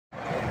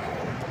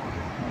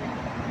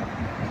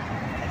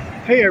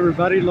Hey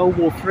everybody, Lone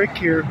Wolf Rick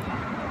here,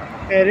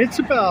 and it's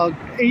about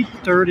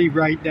 8:30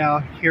 right now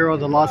here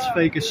on the Las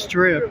Vegas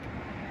Strip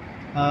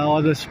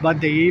on this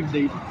Monday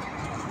evening,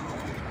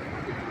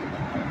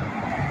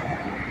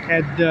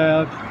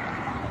 and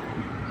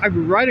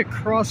I'm right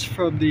across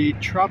from the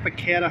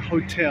Tropicana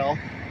Hotel,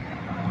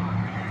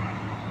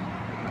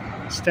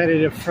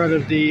 standing in front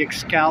of the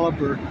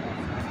Excalibur,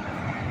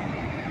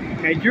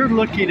 and you're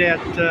looking at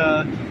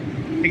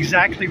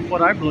exactly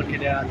what I'm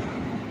looking at.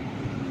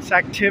 It's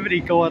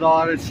activity going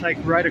on. It's like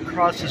right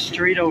across the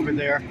street over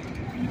there.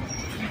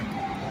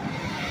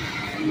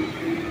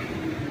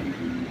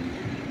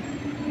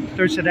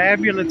 There's an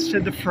ambulance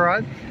in the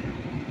front,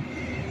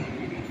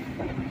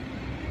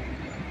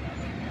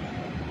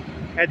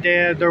 and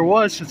then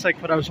it's like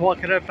when I was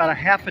walking up, about a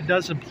half a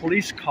dozen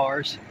police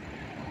cars.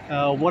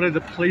 One of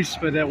the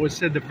policemen that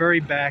was in the very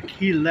back,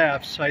 he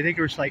left, so I think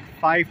there's like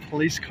 5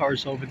 police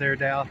cars over there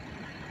now.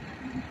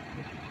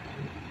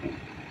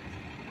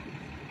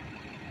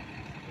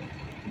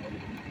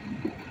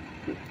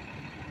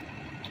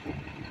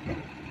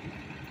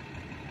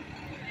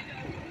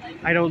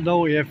 I don't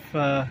know if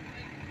right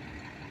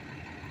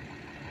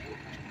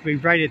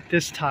at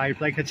this time,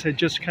 like I said,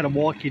 just kind of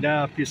walking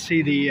up, you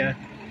see the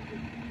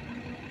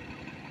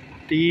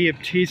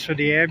EMTs for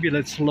the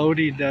ambulance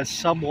loading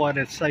someone.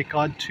 It's like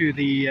onto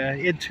the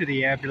into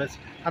the ambulance.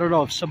 I don't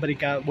know if somebody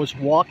was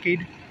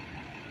walking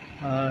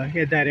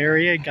in that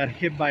area and got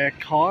hit by a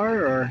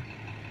car,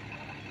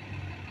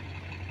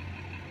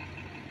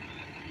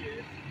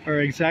 or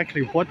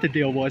exactly what the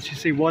deal was. You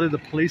see one of the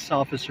police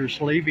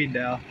officers leaving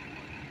now.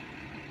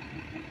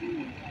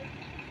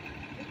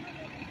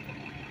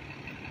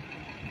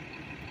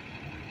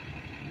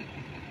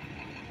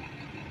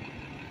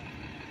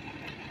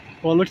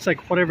 Well, it looks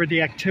like whatever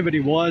the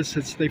activity was,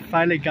 since they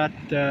finally got,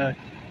 I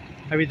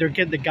mean, they're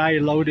getting the guy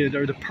loaded,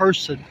 or the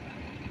person,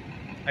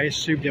 I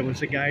assumed it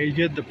was a guy,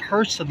 get the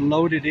person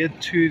loaded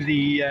into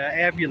the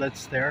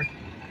ambulance there.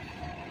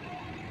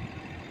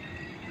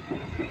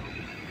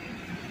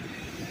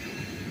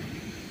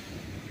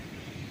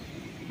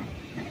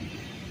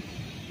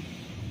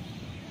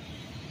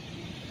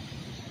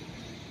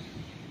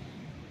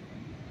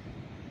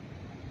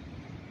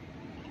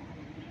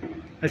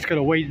 I was going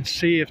to wait and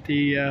see if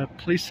the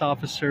police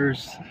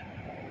officers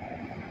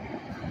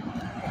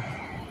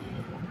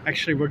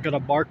actually were going to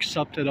mark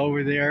something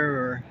over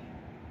there,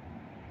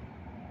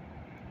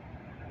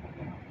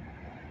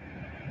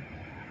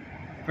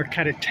 or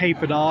kind of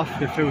tape it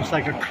off if it was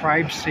like a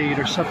crime scene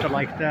or something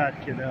like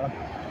that, you know.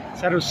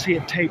 So I don't see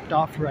it taped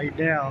off right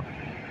now.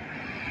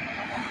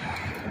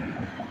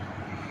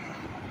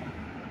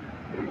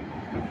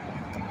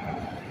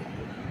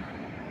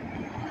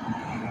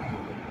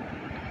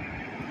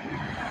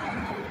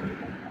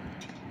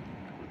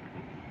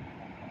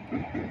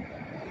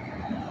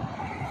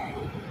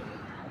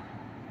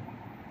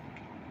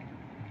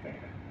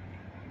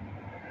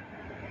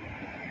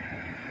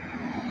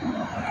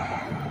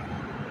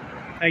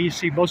 Now you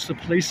see most of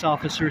the police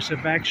officers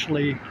have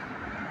actually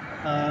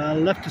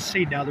left the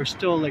scene now. There's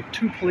still like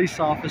 2 police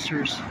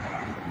officers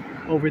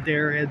over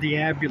there in the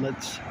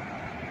ambulance.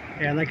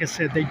 And like I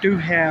said, they do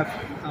have,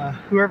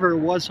 whoever it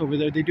was over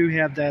there, they do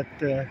have that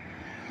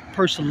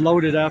person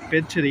loaded up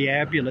into the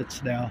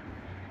ambulance now.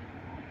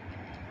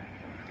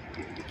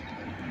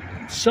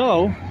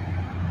 So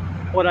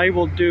what I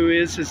will do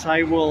is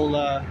I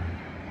will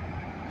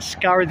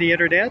scour the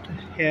internet,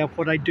 and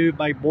when I do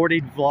my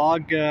morning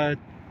vlog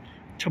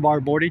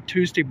tomorrow morning,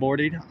 Tuesday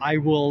morning, I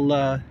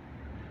will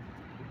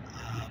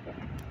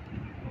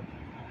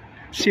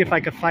see if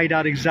I can find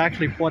out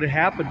exactly what had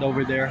happened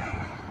over there.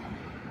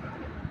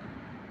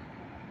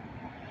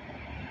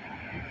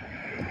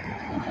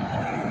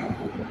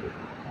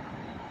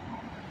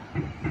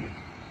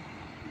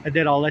 And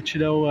then I'll let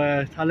you know.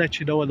 I'll let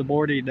you know in the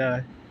morning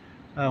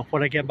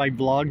when I get my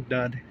vlog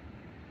done.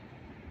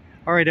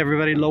 All right,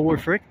 everybody. Lone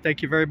Wolf Rick,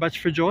 thank you very much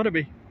for joining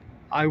me.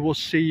 I will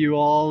see you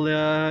all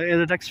in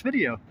the next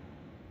video.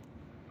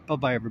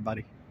 Bye-bye,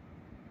 everybody.